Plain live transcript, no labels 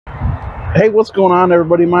Hey, what's going on,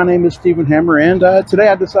 everybody? My name is Stephen Hammer, and today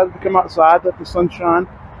I decided to come outside, let the sunshine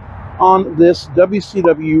on this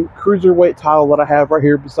WCW Cruiserweight title that I have right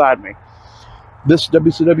here beside me. This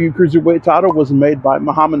WCW Cruiserweight title was made by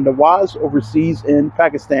Muhammad NAWAZ overseas in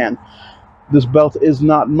Pakistan. This belt is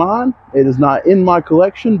not mine. It is not in my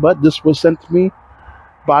collection, but this was sent to me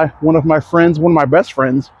by one of my friends, one of my best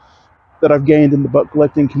friends that I've gained in the belt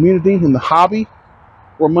collecting community, in the hobby.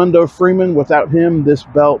 Ramundo Freeman. Without him, this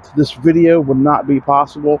belt, this video would not be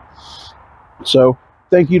possible. So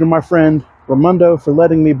thank you to my friend Ramundo for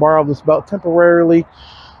letting me borrow this belt temporarily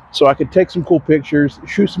so I could take some cool pictures,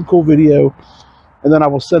 shoot some cool video, and then I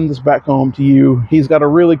will send this back home to you. He's got a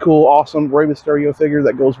really cool, awesome Rey Mysterio figure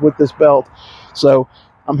that goes with this belt. So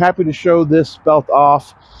I'm happy to show this belt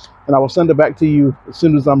off, and I will send it back to you as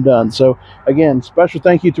soon as I'm done. So again, special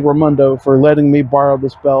thank you to Ramundo for letting me borrow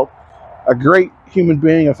this belt. A great human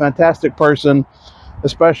being, a fantastic person,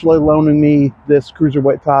 especially loaning me this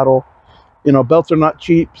Cruiserweight title. You know, belts are not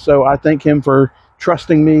cheap, so I thank him for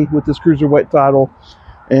trusting me with this Cruiserweight title.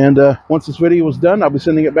 And once this video is done, I'll be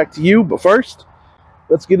sending it back to you. But first,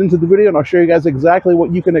 let's get into the video, and I'll show you guys exactly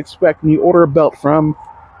what you can expect when you order a belt from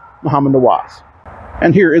Muhammad NAWAZ.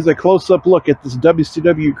 And here is a close-up look at this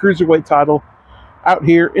WCW Cruiserweight title out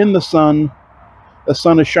here in the sun. The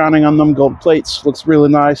sun is shining on them gold plates. Looks really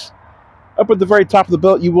nice. Up at the very top of the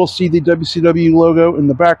belt, you will see the WCW logo in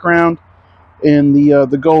the background. In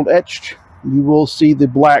the gold etched, you will see the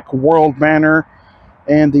black world banner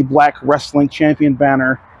and the black wrestling champion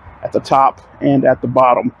banner at the top and at the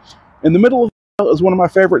bottom. In the middle of the belt is one of my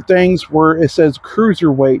favorite things where it says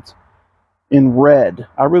Cruiserweight in red.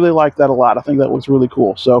 I really like that a lot. I think that looks really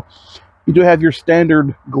cool. So you do have your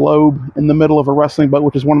standard globe in the middle of a wrestling belt,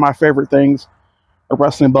 which is one of my favorite things a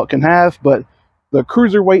wrestling belt can have, but the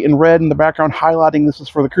Cruiserweight in red in the background highlighting this is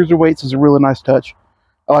for the Cruiserweights is a really nice touch.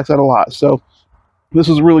 I like that a lot. So this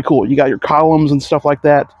is really cool. You got your columns and stuff like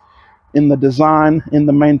that in the design in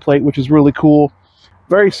the main plate, which is really cool.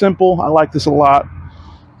 Very simple. I like this a lot.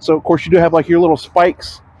 So of course you do have like your little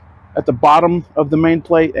spikes at the bottom of the main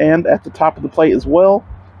plate and at the top of the plate as well.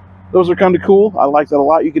 Those are kind of cool. I like that a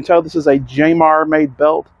lot. You can tell this is a Jamar made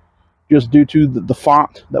belt just due to the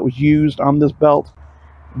font that was used on this belt.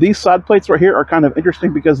 These side plates right here are kind of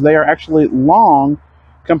interesting because they are actually long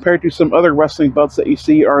compared to some other wrestling belts that you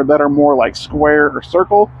see that are more like square or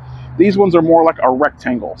circle. These ones are more like a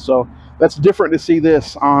rectangle. So that's different to see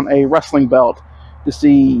this on a wrestling belt, to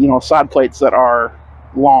see, you know, side plates that are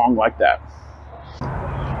long like that.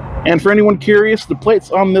 And for anyone curious, the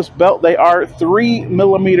plates on this belt, they are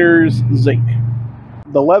 3mm zinc.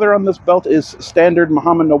 The leather on this belt is standard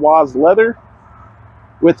Muhammad NAWAZ leather,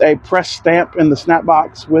 with a press stamp in the snap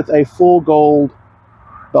box with a full gold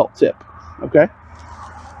belt tip. Okay,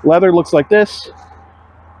 leather looks like this.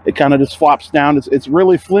 It kind of just flops down. It's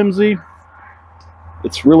really flimsy.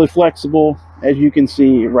 It's really flexible, as you can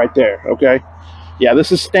see right there. Okay, yeah,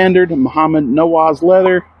 this is standard Muhammad NAWAZ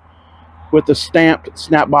leather with the stamped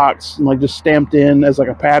snap box, like just stamped in as like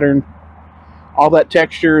a pattern. All that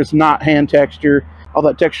texture is not hand texture. All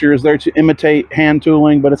that texture is there to imitate hand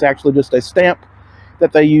tooling, but it's actually just a stamp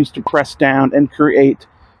that they use to press down and create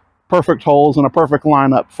perfect holes and a perfect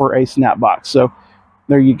lineup for a snap box. So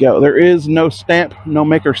there you go. There is no stamp, no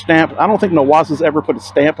maker stamp. I don't think NAWAZ has ever put a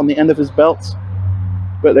stamp on the end of his belts,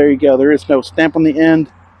 but there you go. There is no stamp on the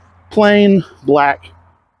end. Plain black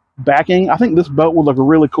backing. I think this belt would look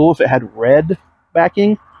really cool if it had red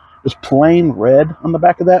backing, just plain red on the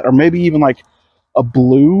back of that, or maybe even like a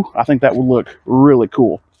blue. I think that would look really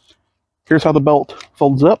cool. Here's how the belt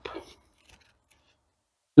folds up.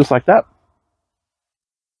 Just like that.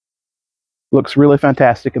 Looks really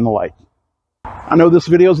fantastic in the light. I know this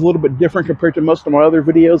video is a little bit different compared to most of my other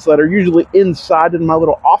videos that are usually inside in my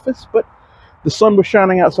little office, but the sun was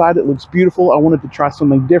shining outside. It looks beautiful. I wanted to try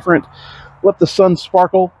something different. Let the sun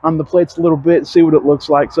sparkle on the plates a little bit, see what it looks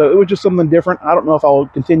like. So it was just something different. I don't know if I'll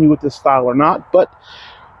continue with this style or not, but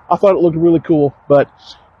I thought it looked really cool. But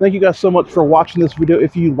thank you guys so much for watching this video.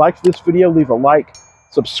 If you liked this video, leave a like,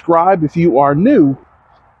 subscribe if you are new,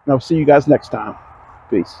 and I'll see you guys next time.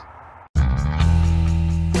 Peace.